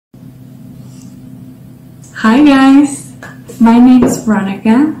Hi guys, my name is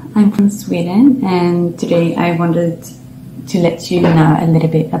Veronica. I'm from Sweden, and today I wanted to let you know a little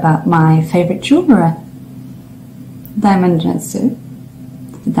bit about my favorite jeweler, Diamondrensu.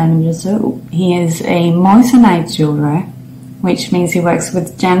 He is a moissanite jeweler, which means he works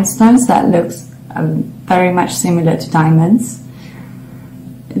with gemstones that looks very much similar to diamonds.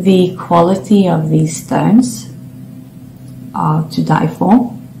 The quality of these stones are to die for.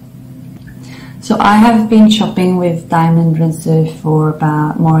 So I have been shopping with Diamondrensu for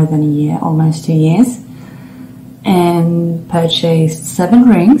about more than a year, almost 2 years, and purchased 7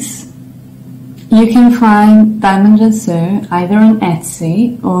 rings. You can find Diamondrensu either on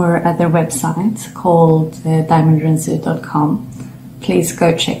Etsy or at their website called diamondrensu.com. Please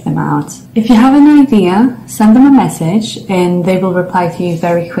go check them out. If you have an idea, send them a message and they will reply to you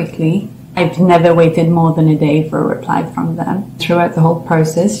very quickly. I've never waited more than a day for a reply from them. Throughout the whole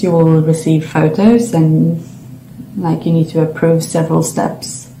process, you will receive photos and you need to approve several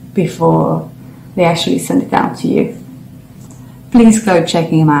steps before they actually send it out to you. Please go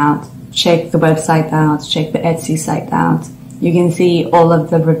checking them out. Check the website out, check the Etsy site out. You can see all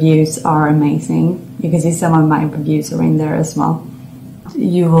of the reviews are amazing. You can see some of my reviews are in there as well.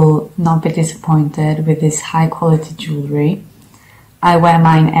 You will not be disappointed with this high quality jewelry. I wear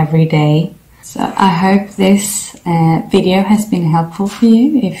mine every day. So I hope this video has been helpful for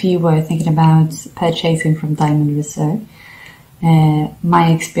you if you were thinking about purchasing from Diamondrensu.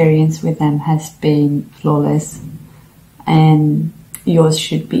 My experience with them has been flawless, and yours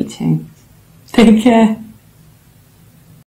should be too. Take care.